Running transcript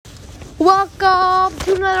Welcome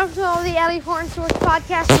to another episode of the Alley Foreign Source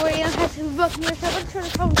Podcast, where Ian has been booking yourself and turn the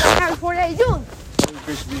phone to California. How you doing?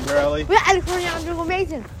 Great to be here, Ellie. We're at California. I'm doing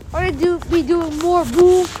amazing. We're going to be doing more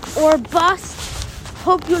boom or bust.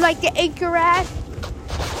 Hope you like the anchor ad.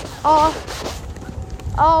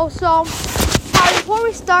 Before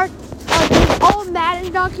we start, the old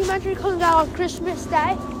Madden documentary comes out on Christmas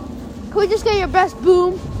Day. Can we just get your best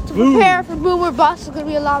boom to prepare for boom or bust? There's going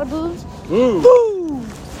to be a lot of booms. Boom! Boom!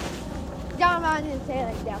 John Madden didn't say it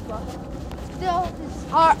like that, but still,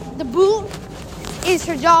 the boom is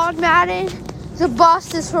for John Madden. The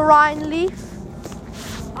bust is for Ryan Leaf.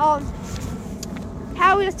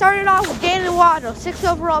 How we started off with Jalen Waddle, 6th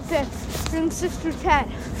overall pick, from 6 through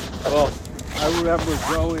 10. Well, I remember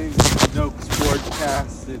growing up Noak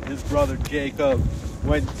Sportscast, and his brother Jacob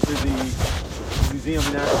went to the Museum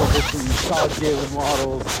of Natural History. You saw Jalen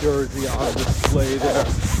Waddle's jersey on display there.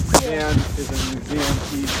 Man is a museum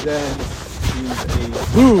piece then. He's a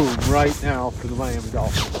boom right now for the Miami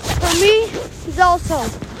Dolphins. For me, he's also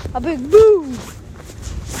a big boom.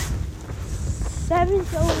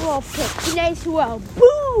 7th overall pick, Penei Sewell.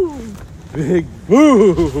 Boom! Big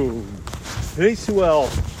boom! Penei Sewell,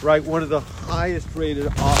 right, one of the highest rated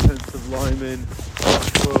offensive linemen on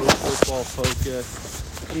Pro Football Focus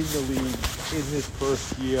in the league in his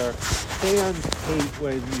first year. Fans hate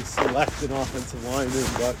when you select an offensive lineman,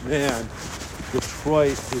 but man,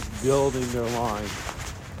 Detroit is building their line.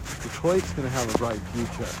 Detroit's going to have a bright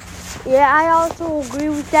future. Yeah, I also agree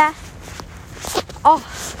with that.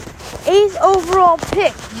 8th overall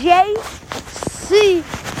pick, J.C.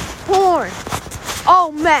 Horn.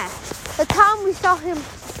 Oh man, the times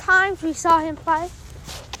we saw him play,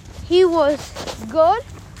 he was good,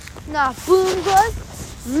 not boom good,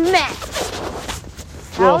 meh.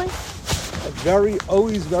 Well,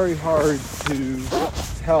 always very hard to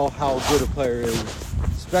tell how good a player is,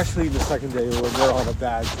 especially in the secondary when they're on a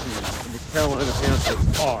bad team. And the Carolina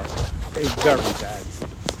Panthers are a very bad team.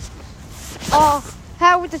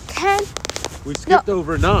 How with the 10th? We skipped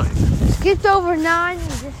over 9. Skipped over 9.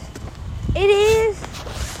 It is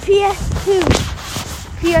PS2.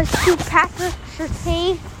 PS2 Patrick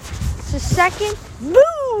Surtain. It's the second.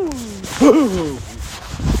 Boom! Boom!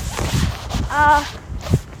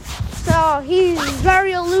 So he's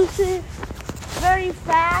very elusive, very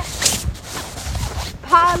fast,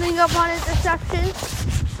 piling up on interceptions.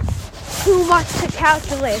 Too much to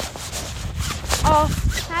calculate. How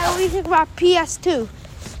do we think about PS2?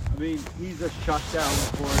 I mean, he's a shutdown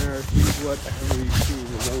corner. He's what every team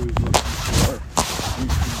is always looking for. You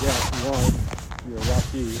can get 1, you're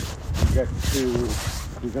lucky. You get 2,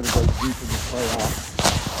 you're going to go deep in the playoffs.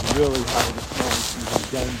 Really having a strong season.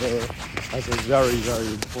 Denver as a very, very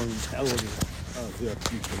important element of their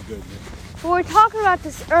future goodness. We were talking about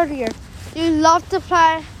this earlier. You love to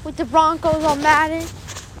play with the Broncos on Madden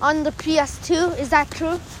on the PS2. Is that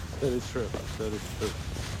true? That is true. That is true.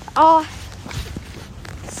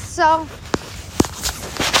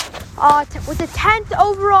 With the 10th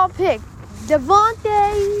overall pick,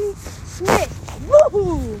 Devontae Smith.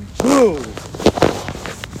 Boom! Boom!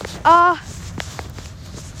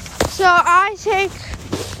 So I think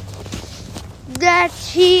that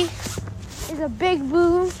he is a big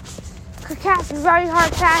boom. Could catch very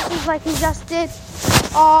hard passes like he just did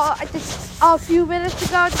a few minutes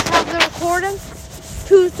ago at the time of the recording.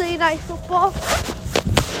 Tuesday Night Football.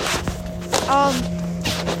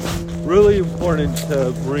 Really important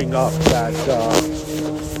to bring up that,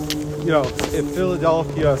 if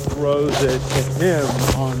Philadelphia throws it to him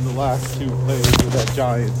on the last 2 plays of that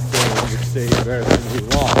Giants game, which they embarrassingly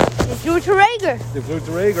lost. They threw it to Rager.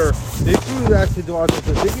 They threw that to Devontae.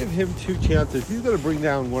 They give him 2 chances. He's going to bring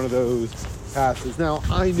down one of those passes. Now,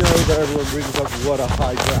 I know that everyone brings up what a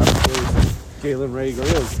high draft pick Jalen Rager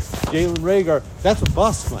is. Jalen Rager, that's a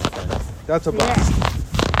bust, my friend. That's a bust.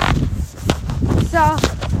 Yeah. So,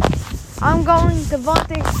 I'm going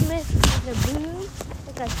Devontae Smith as a boom,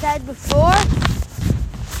 like I said before.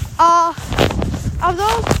 Of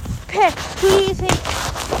those picks, who do you think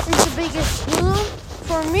is the biggest boom?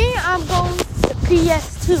 For me, I'm going to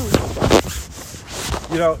PS2.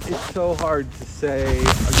 It's so hard to say,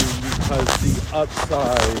 because the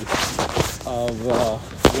upside of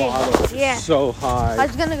Waddle is so high. I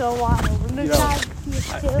was going to go Waddle.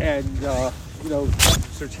 PS2. And,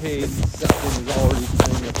 Surtain second is already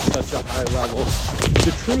playing at such a high level.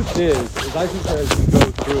 The truth is I think that as we go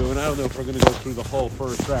through, and I don't know if we're going to go through the whole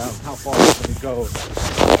first round, how far it's going to go.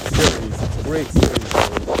 Series, it's a great series.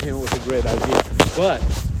 Came up with a great idea. But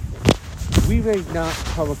we may not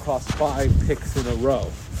come across 5 picks in a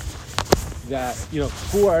row that,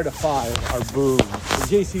 4 out of 5 are booms. And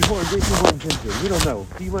JC Horn's injured. We don't know.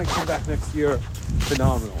 He might come back next year.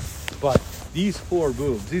 Phenomenal. But these 4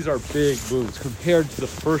 booms, these are big booms compared to the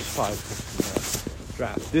first 5 picks in the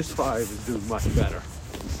draft. This 5 is doing much better.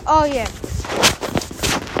 Oh, yeah.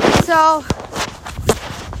 So,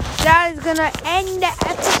 that is going to end the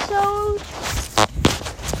episode.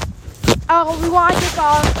 We want to thank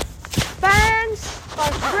our fans,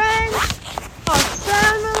 our friends, our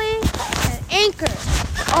family, and Anchor.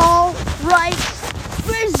 All rights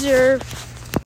reserved.